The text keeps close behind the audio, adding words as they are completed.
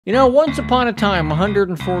You know, once upon a time,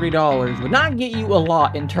 $140 would not get you a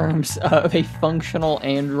lot in terms of a functional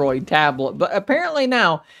Android tablet, but apparently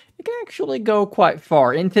now it can actually go quite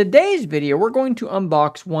far. In today's video, we're going to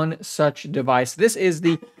unbox one such device. This is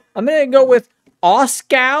I'm going to go with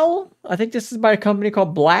Oscal. I think this is by a company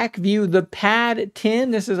called Blackview, the Pad 10.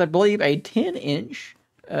 This is, I believe, a 10-inch,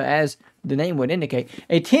 as the name would indicate,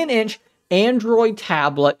 a 10-inch Android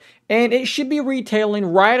tablet, and it should be retailing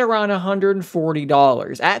right around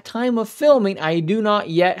 $140. At time of filming, I do not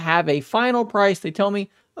yet have a final price. They tell me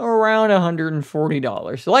around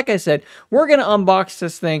 $140. So like I said, we're going to unbox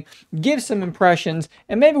this thing, give some impressions,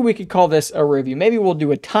 and maybe we could call this a review. Maybe we'll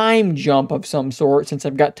do a time jump of some sort since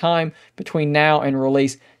I've got time between now and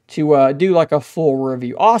release to do like a full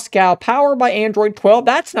review. Oscal, powered by Android 12.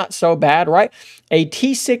 That's not so bad, right? A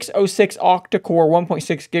T606 octa-core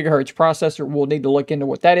 1.6 gigahertz processor. We'll need to look into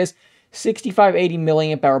what that is. 6580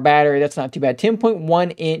 milliamp hour battery. That's not too bad.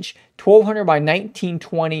 10.1 inch, 1200 by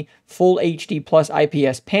 1920 full HD plus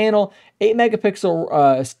IPS panel. 8 megapixel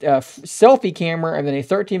selfie camera, and then a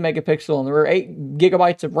 13 megapixel in the rear, 8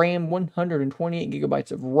 gigabytes of RAM, 128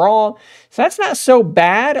 gigabytes of ROM. So that's not so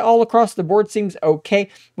bad. All across the board seems okay.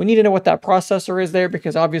 We need to know what that processor is there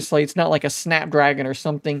because obviously it's not like a Snapdragon or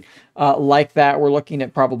something like that. We're looking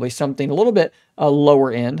at probably something a little bit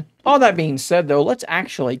lower end. All that being said, though, let's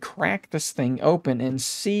actually crack this thing open and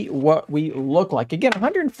see what we look like. Again,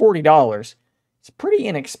 $140. It's pretty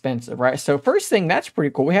inexpensive, right? So first thing, that's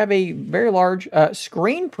pretty cool. We have a very large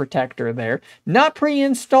screen protector there. Not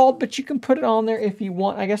pre-installed, but you can put it on there if you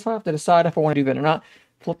want. I guess I'll have to decide if I want to do that or not.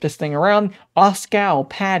 Flip this thing around. Oscal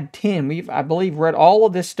Pad 10. We've, I believe, read all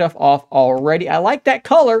of this stuff off already. I like that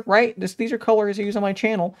color, right? These are colors I use on my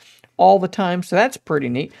channel all the time, so that's pretty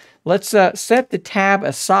neat. Let's set the tab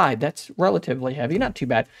aside. That's relatively heavy, not too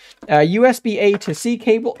bad. USB-A to C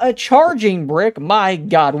cable, a charging brick. My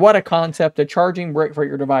God, what a concept, a charging brick for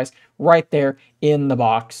your device right there in the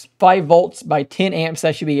box. 5 volts by 10 amps.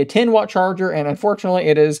 That should be a 10-watt charger, and unfortunately,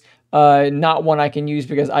 it is not one I can use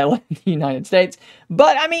because I live in the United States.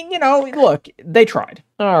 But, I mean, you know, look, they tried.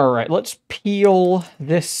 All right, let's peel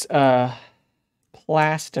this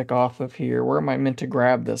plastic off of here. Where am I meant to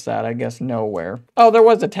grab this at? I guess nowhere. Oh, there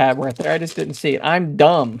was a tab right there. I just didn't see it. I'm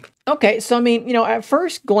dumb. Okay, so I mean, you know, at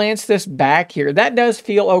first glance, this back here, that does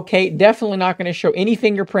feel okay. Definitely not going to show any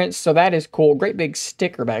fingerprints, so that is cool. Great big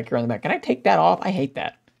sticker back here on the back. Can I take that off? I hate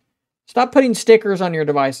that. Stop putting stickers on your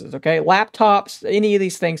devices, okay? Laptops, any of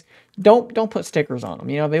these things, don't put stickers on them.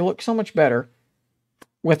 You know, they look so much better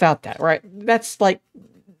without that, right? That's like,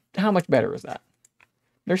 how much better is that?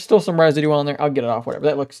 There's still some residue on there. I'll get it off, whatever.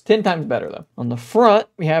 That looks 10 times better, though. On the front,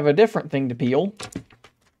 we have a different thing to peel.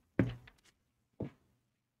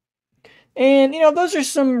 And, you know, those are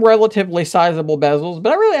some relatively sizable bezels,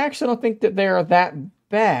 but I really actually don't think that they're that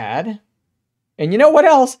bad. And you know what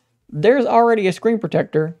else? There's already a screen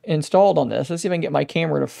protector installed on this. Let's see if I can get my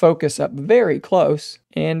camera to focus up very close.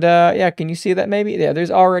 And, yeah, can you see that maybe? Yeah,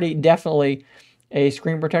 there's already definitely a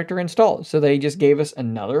screen protector installed. So they just gave us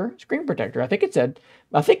another screen protector. I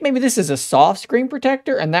think maybe this is a soft screen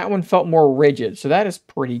protector and that one felt more rigid. So that is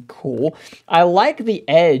pretty cool. I like the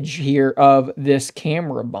edge here of this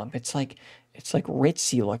camera bump. It's like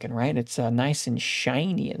ritzy looking, right? It's nice and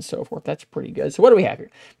shiny and so forth. That's pretty good. So what do we have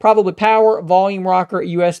here? Probably power, volume rocker,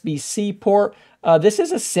 USB-C port. This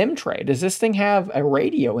is a SIM tray. Does this thing have a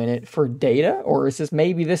radio in it for data? Or is this,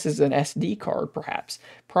 maybe this is an SD card, perhaps?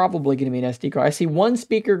 Probably going to be an SD card. I see one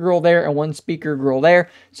speaker grill there and one speaker grill there.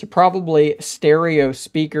 So probably stereo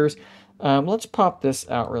speakers. Let's pop this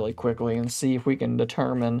out really quickly and see if we can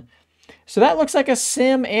determine. So that looks like a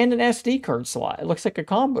SIM and an SD card slot. It looks like a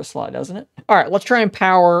combo slot, doesn't it? All right, let's try and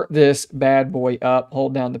power this bad boy up.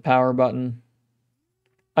 Hold down the power button.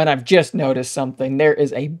 And I've just noticed something. There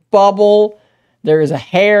is a bubble. There is a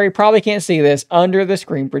hair, you probably can't see this, under the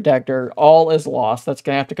screen protector. All is lost. That's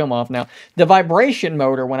going to have to come off now. The vibration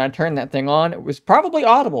motor, when I turned that thing on, it was probably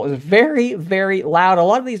audible. It was very, very loud. A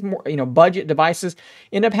lot of these more, you know, budget devices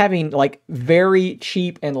end up having like very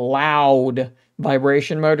cheap and loud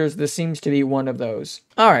vibration motors. This seems to be one of those.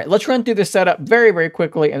 All right, let's run through the setup very, very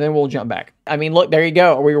quickly, and then we'll jump back. I mean, look, there you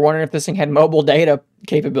go. We were wondering if this thing had mobile data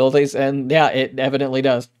capabilities, and yeah, it evidently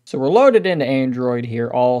does. So we're loaded into Android here,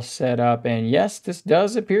 all set up, and yes, this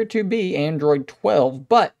does appear to be Android 12,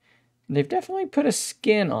 but they've definitely put a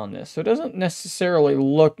skin on this, so it doesn't necessarily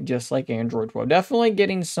look just like Android 12. Definitely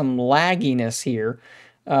getting some lagginess here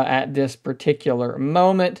at this particular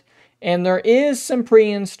moment. And there is some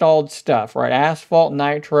pre-installed stuff, right? Asphalt,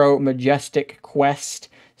 Nitro, Majestic, Quest,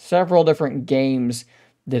 several different games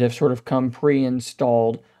that have sort of come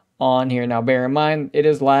pre-installed on here. Now, bear in mind, it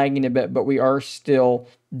is lagging a bit, but we are still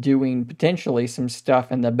doing potentially some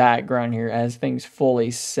stuff in the background here as things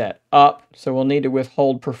fully set up. So we'll need to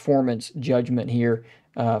withhold performance judgment here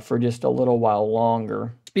for just a little while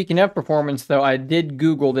longer. Speaking of performance, though, I did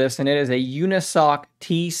Google this, and it is a Unisoc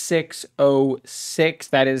T606.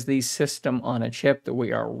 That is the system on a chip that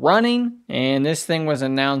we are running. And this thing was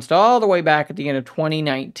announced all the way back at the end of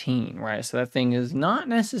 2019, right? So that thing is not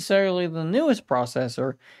necessarily the newest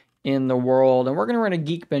processor in the world. And we're going to run a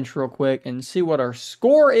Geekbench real quick and see what our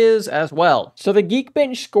score is as well. So the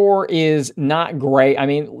Geekbench score is not great. I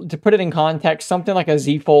mean, to put it in context, something like a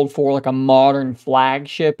Z Fold 4, like a modern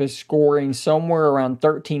flagship, is scoring somewhere around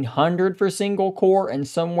 1,300 for single core and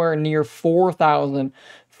somewhere near 4,000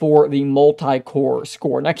 for the multi-core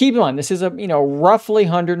score. Now, keep in mind, this is a, roughly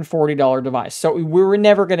 $140 device, so we were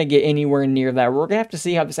never going to get anywhere near that. We're going to have to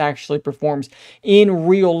see how this actually performs in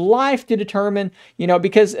real life to determine,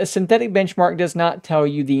 because a synthetic benchmark does not tell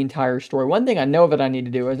you the entire story. One thing I know that I need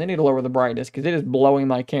to do is I need to lower the brightness because it is blowing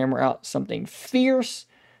my camera out something fierce,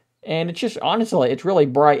 and it's just, honestly, it's really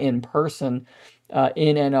bright in person.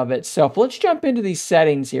 In and of itself. Let's jump into these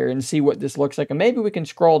settings here and see what this looks like. And maybe we can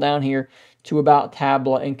scroll down here to About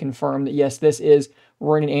Tablet and confirm that, yes, this is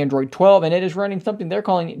running Android 12, and it is running something they're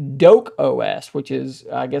calling Doke OS, which is,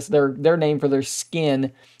 I guess, their name for their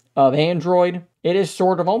skin of Android. It is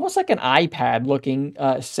sort of almost like an iPad-looking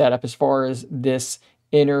setup as far as this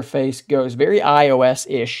interface goes. Very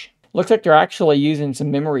iOS-ish. Looks like they're actually using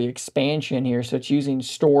some memory expansion here, so it's using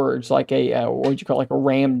storage like a, what would you call it, like a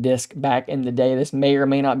RAM disk back in the day. This may or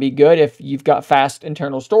may not be good. If you've got fast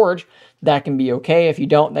internal storage, that can be okay. If you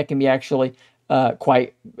don't, that can be actually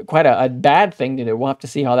quite a bad thing to do. We'll have to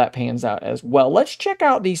see how that pans out as well. Let's check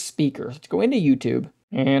out these speakers. Let's go into YouTube,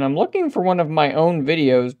 and I'm looking for one of my own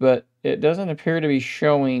videos, but it doesn't appear to be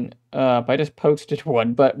showing up. I just posted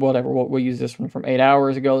one, but whatever. We'll use this one from 8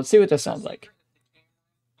 hours ago. Let's see what this sounds like.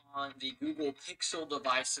 On the Google Pixel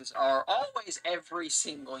devices are always every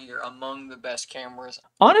single year among the best cameras.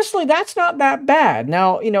 Honestly, that's not that bad.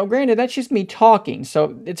 Now, granted, that's just me talking,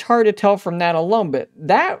 so it's hard to tell from that alone, but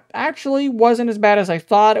that actually wasn't as bad as I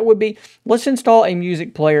thought it would be. Let's install a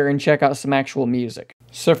music player and check out some actual music.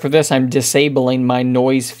 So for this, I'm disabling my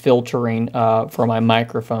noise filtering for my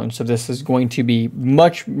microphone, so this is going to be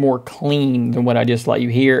much more clean than what I just let you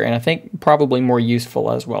hear, and I think probably more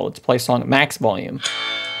useful as well. Let's play a song at max volume.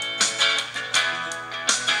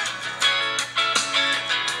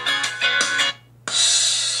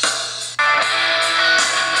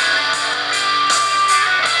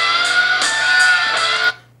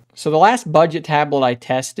 So the last budget tablet I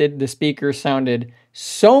tested, the speakers sounded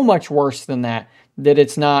so much worse than that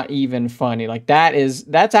it's not even funny. Like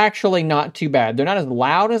that's actually not too bad. They're not as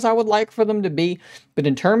loud as I would like for them to be, but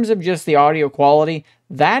in terms of just the audio quality,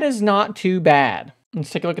 that is not too bad.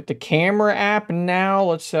 Let's take a look at the camera app now.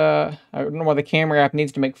 Let's, I don't know why the camera app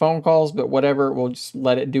needs to make phone calls, but whatever, we'll just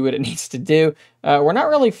let it do what it needs to do. We're not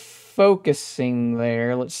really focusing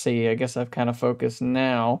there. Let's see, I guess I've kind of focused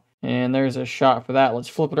now. And there's a shot for that. Let's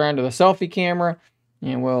flip it around to the selfie camera,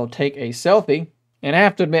 and we'll take a selfie. And I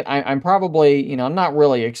have to admit, I'm probably, I'm not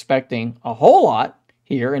really expecting a whole lot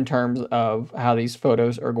here in terms of how these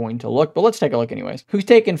photos are going to look, but let's take a look anyways. Who's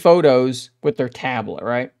taking photos with their tablet,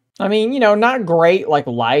 right? I mean, not great like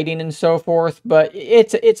lighting and so forth, but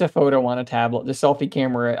it's a photo on a tablet. The selfie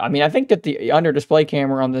camera, I mean, I think that the under display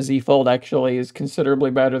camera on the Z Fold actually is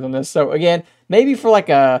considerably better than this. So again, maybe for like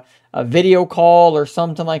a video call or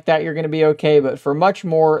something like that, you're going to be okay. But for much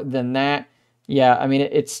more than that, yeah, I mean,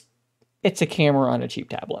 it's a camera on a cheap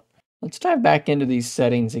tablet. Let's dive back into these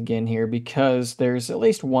settings again here, because there's at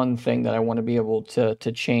least one thing that I want to be able to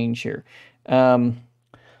change here.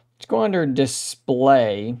 Let's go under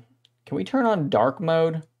display. Can we turn on dark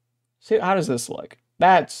mode? See, how does this look?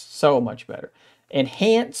 That's so much better.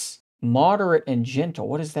 Enhance, moderate, and gentle.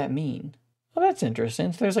 What does that mean? Well, that's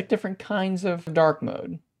interesting. So there's like different kinds of dark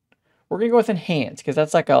mode. We're gonna go with enhance because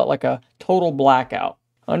that's like a total blackout.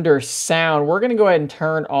 Under sound, we're gonna go ahead and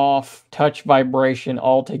turn off touch vibration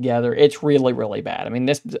altogether. It's really, really bad. I mean,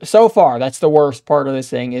 this so far, that's the worst part of this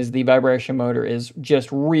thing, is the vibration motor is just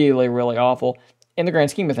really, really awful. In the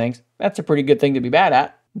grand scheme of things, that's a pretty good thing to be bad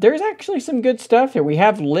at. There's actually some good stuff here. We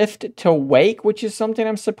have lift to wake, which is something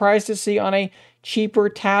I'm surprised to see on a cheaper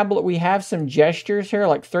tablet. We have some gestures here,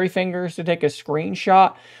 like 3 fingers to take a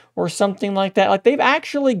screenshot or something like that. Like, they've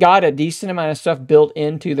actually got a decent amount of stuff built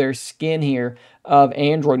into their skin here of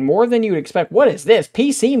Android, more than you would expect. What is this?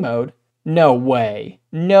 PC mode? No way.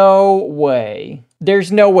 No way.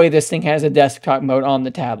 There's no way this thing has a desktop mode on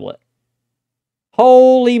the tablet.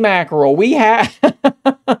 Holy mackerel. We have...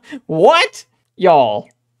 What? Y'all,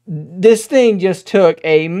 This thing just took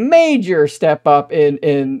a major step up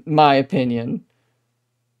in my opinion.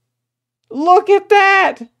 Look at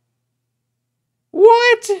that!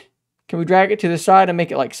 What? Can we drag it to the side and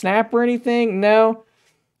make it like snap or anything? No?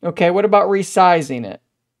 Okay, what about resizing it?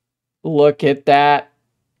 Look at that.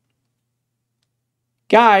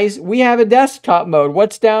 Guys, we have a desktop mode.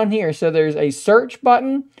 What's down here? So there's a search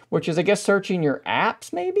button, which is, I guess, searching your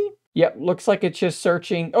apps, maybe? Yep, looks like it's just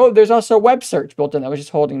searching. Oh, there's also web search built in. I was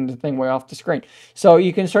just holding the thing way off the screen. So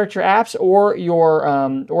you can search your apps or your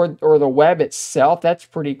or the web itself. That's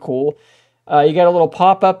pretty cool. You got a little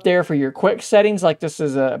pop-up there for your quick settings, like this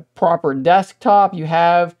is a proper desktop. You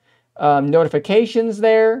have notifications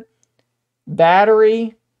there,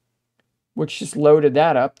 battery, which just loaded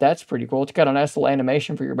that up. That's pretty cool. It's got a nice little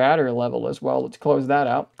animation for your battery level as well. Let's close that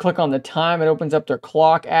out. Click on the time. It opens up their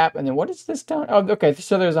clock app. And then what is this down? Oh, okay.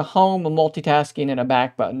 So there's a home, a multitasking, and a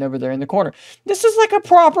back button over there in the corner. This is like a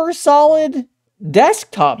proper, solid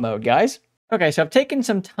desktop mode, guys. Okay, so I've taken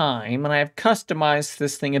some time and I've customized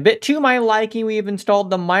this thing a bit to my liking. We've installed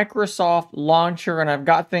the Microsoft launcher and I've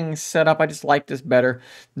got things set up. I just like this better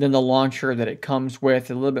than the launcher that it comes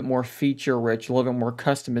with. A little bit more feature rich, a little bit more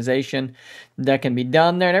customization that can be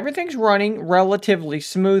done there. And everything's running relatively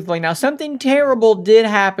smoothly. Now, something terrible did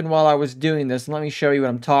happen while I was doing this. And let me show you what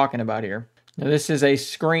I'm talking about here. Now, this is a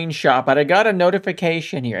screenshot, but I got a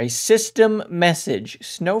notification here. A system message.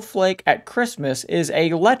 Snowflake at Christmas is a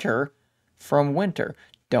letter from winter.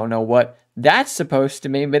 Don't know what that's supposed to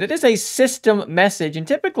mean, but it is a system message, and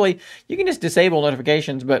typically you can just disable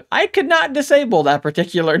notifications, but I could not disable that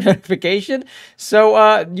particular notification,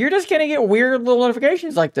 so you're just gonna get weird little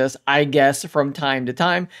notifications like this, I guess, from time to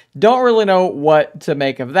time. Don't really know what to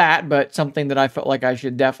make of that, but something that I felt like I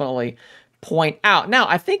should definitely point out. Now,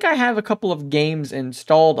 I think I have a couple of games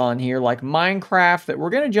installed on here, like Minecraft, that we're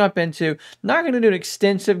going to jump into. Not going to do an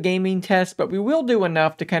extensive gaming test, but we will do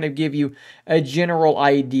enough to kind of give you a general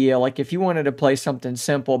idea. Like if you wanted to play something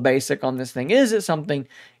simple, basic on this thing, is it something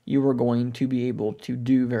you were going to be able to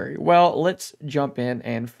do very well? Let's jump in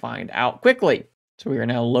and find out quickly. So we are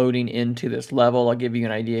now loading into this level. I'll give you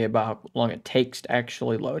an idea about how long it takes to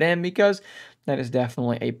actually load in, because that is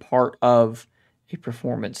definitely a part of a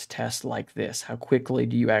performance test like this. How quickly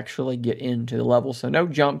do you actually get into the level? So no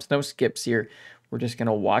jumps, no skips here. We're just going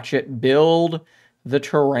to watch it build the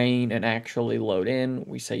terrain and actually load in.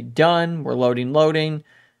 We say done. We're loading.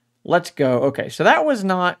 Let's go. Okay, so that was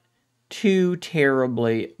not too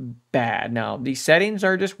terribly bad. Now, these settings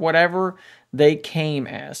are just whatever they came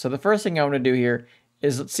as. So the first thing I want to do here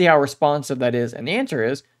is let's see how responsive that is. And the answer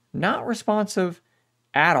is not responsive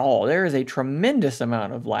at all. There is a tremendous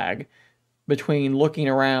amount of lag between looking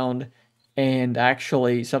around and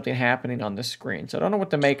actually something happening on the screen. So I don't know what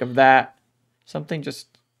to make of that. Something just...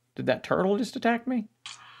 Did that turtle just attack me?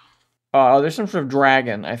 Oh, there's some sort of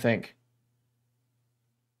dragon, I think,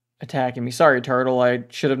 attacking me. Sorry, turtle. I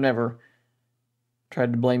should have never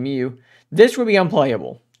tried to blame you. This would be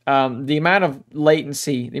unplayable. The amount of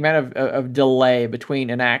latency, the amount of delay between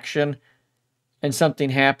an action and something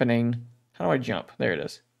happening. How do I jump? There it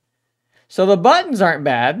is. So the buttons aren't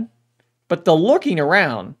bad, but the looking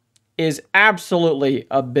around is absolutely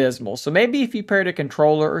abysmal. So maybe if you paired a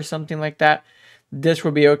controller or something like that, this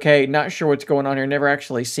would be okay. Not sure what's going on here. Never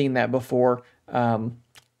actually seen that before.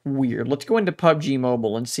 Weird. Let's go into PUBG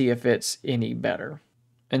Mobile and see if it's any better.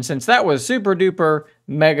 And since that was super duper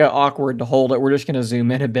mega awkward to hold it, we're just going to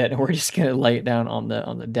zoom in a bit and we're just going to lay it down on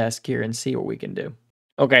the desk here and see what we can do.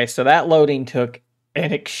 Okay, so that loading took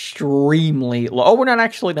an extremely low... Oh, we're not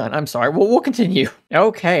actually done. I'm sorry. We'll continue.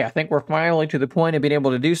 Okay, I think we're finally to the point of being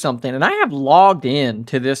able to do something. And I have logged in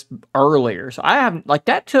to this earlier. So I have... Like,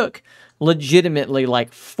 that took legitimately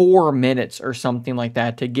like 4 minutes or something like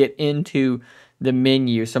that to get into the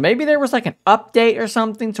menu. So maybe there was like an update or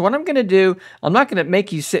something. So what I'm going to do... I'm not going to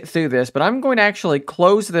make you sit through this, but I'm going to actually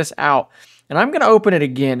close this out. And I'm going to open it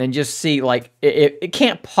again and just see, like, it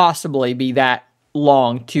can't possibly be that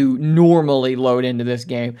long to normally load into this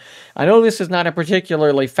game. I know this is not a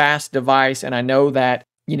particularly fast device, and I know that,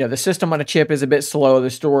 you know, the system on a chip is a bit slow, the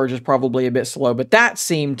storage is probably a bit slow, but that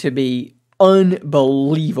seemed to be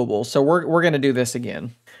unbelievable. So we're going to do this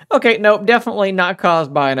again. Okay, nope, definitely not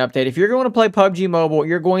caused by an update. If you're going to play PUBG Mobile,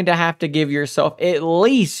 you're going to have to give yourself at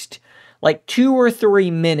least like 2 or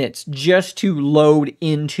 3 minutes just to load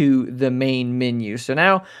into the main menu. So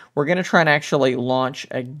now we're going to try and actually launch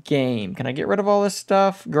a game. Can I get rid of all this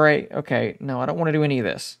stuff? Great. Okay. No, I don't want to do any of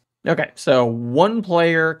this. Okay. So 1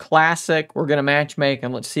 player, classic. We're going to matchmake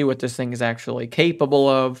and let's see what this thing is actually capable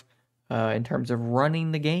of in terms of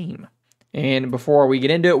running the game. And before we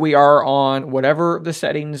get into it, we are on whatever the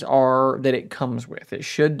settings are that it comes with. It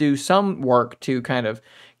should do some work to kind of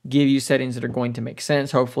give you settings that are going to make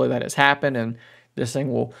sense. Hopefully that has happened, and this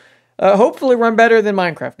thing will hopefully run better than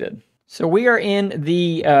Minecraft did. So we are in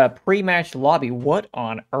the pre-match lobby. What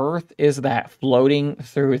on earth is that floating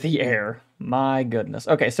through the air? My goodness.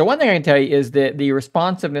 Okay, so one thing I can tell you is that the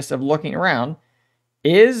responsiveness of looking around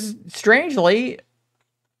is strangely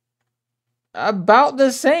about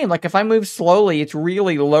the same. Like if I move slowly, it's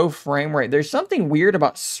really low frame rate. There's something weird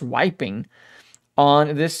about swiping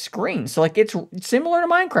on this screen. So like it's similar to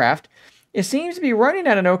Minecraft. It seems to be running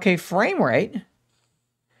at an okay frame rate,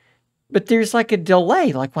 but there's like a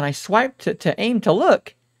delay. Like when I swipe to aim to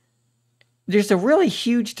look, there's a really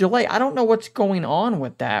huge delay. I don't know what's going on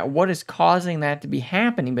with that. What is causing that to be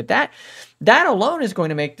happening? But that alone is going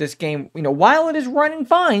to make this game, you know, while it is running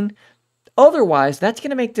fine, otherwise, that's going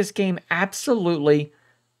to make this game absolutely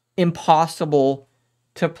impossible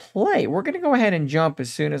to play. We're going to go ahead and jump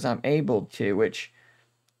as soon as I'm able to, which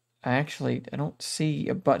I don't see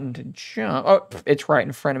a button to jump. Oh, it's right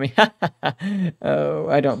in front of me. Oh,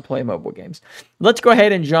 I don't play mobile games. Let's go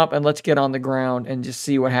ahead and jump, and let's get on the ground and just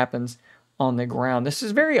see what happens on the ground. This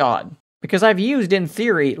is very odd because I've used, in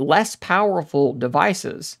theory, less powerful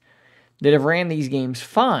devices that have ran these games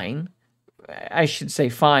fine. I should say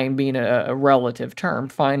fine being a relative term,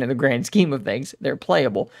 fine in the grand scheme of things. They're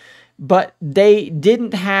playable. But they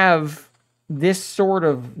didn't have this sort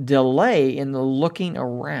of delay in the looking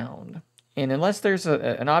around. And unless there's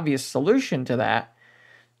an obvious solution to that,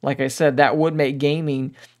 like I said, that would make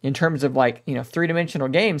gaming in terms of like, you know, three-dimensional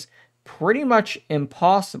games pretty much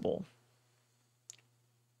impossible.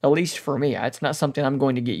 At least for me. It's not something I'm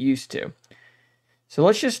going to get used to. So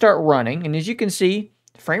let's just start running. And as you can see,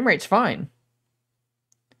 the frame rate's fine.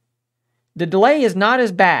 The delay is not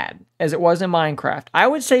as bad as it was in Minecraft. I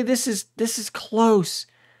would say this is close.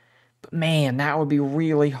 But man, that would be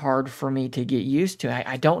really hard for me to get used to.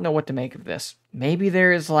 I don't know what to make of this. Maybe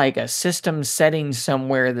there is like a system setting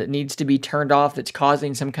somewhere that needs to be turned off that's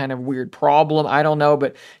causing some kind of weird problem. I don't know,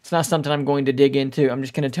 but it's not something I'm going to dig into. I'm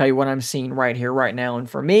just going to tell you what I'm seeing right here, right now. And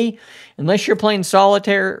for me, unless you're playing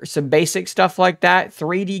solitaire, some basic stuff like that,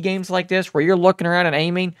 3D games like this, where you're looking around and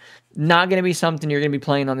aiming, not going to be something you're going to be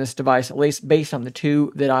playing on this device, at least based on the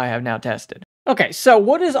two that I have now tested. Okay, so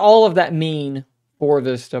what does all of that mean for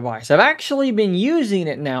this device? I've actually been using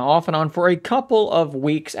it now off and on for a couple of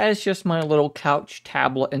weeks as just my little couch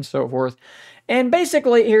tablet and so forth. And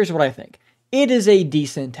basically, here's what I think. It is a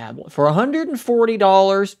decent tablet. For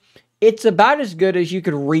 $140, it's about as good as you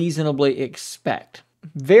could reasonably expect.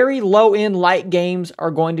 Very low-end light games are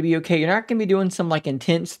going to be okay. You're not going to be doing some like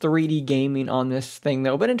intense 3D gaming on this thing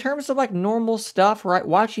though. But in terms of like normal stuff, right?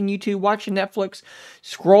 Watching YouTube, watching Netflix,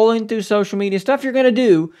 scrolling through social media, stuff you're going to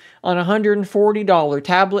do on a $140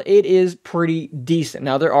 tablet, it is pretty decent.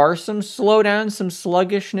 Now there are some slowdowns, some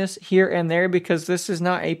sluggishness here and there because this is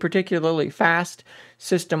not a particularly fast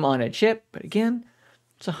system on a chip. But again,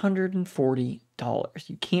 it's $140.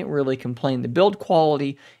 You can't really complain. The build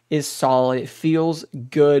quality is solid. It feels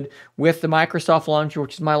good with the Microsoft launcher,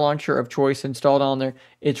 which is my launcher of choice installed on there.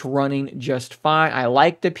 It's running just fine. I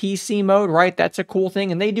like the PC mode, right? That's a cool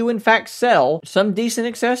thing. And they do, in fact, sell some decent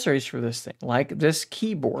accessories for this thing, like this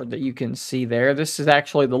keyboard that you can see there. This is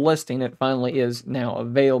actually the listing. It finally is now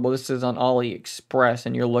available. This is on AliExpress,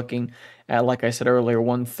 and you're looking at, like I said earlier,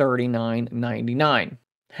 $139.99.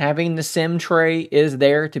 Having the SIM tray is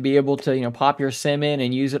there to be able to, you know, pop your SIM in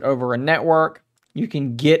and use it over a network. You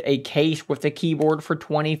can get a case with a keyboard for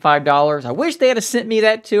 $25. I wish they had sent me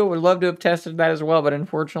that too. I would love to have tested that as well, but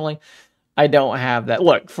unfortunately, I don't have that.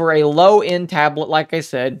 Look, for a low-end tablet, like I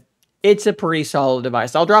said, it's a pretty solid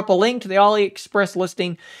device. I'll drop a link to the AliExpress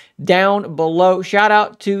listing down below. Shout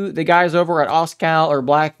out to the guys over at Oscal or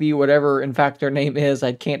Blackview, whatever in fact their name is.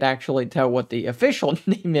 I can't actually tell what the official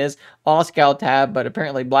name is, Oscal Tab, but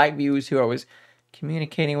apparently Blackview is who I was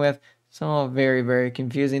communicating with. So very, very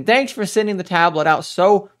confusing. Thanks for sending the tablet out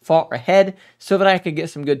so far ahead so that I could get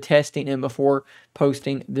some good testing in before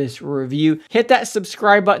posting this review. Hit that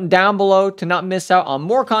subscribe button down below to not miss out on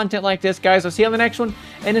more content like this, guys. I'll see you on the next one.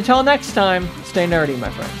 And until next time, stay nerdy, my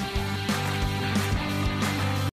friends.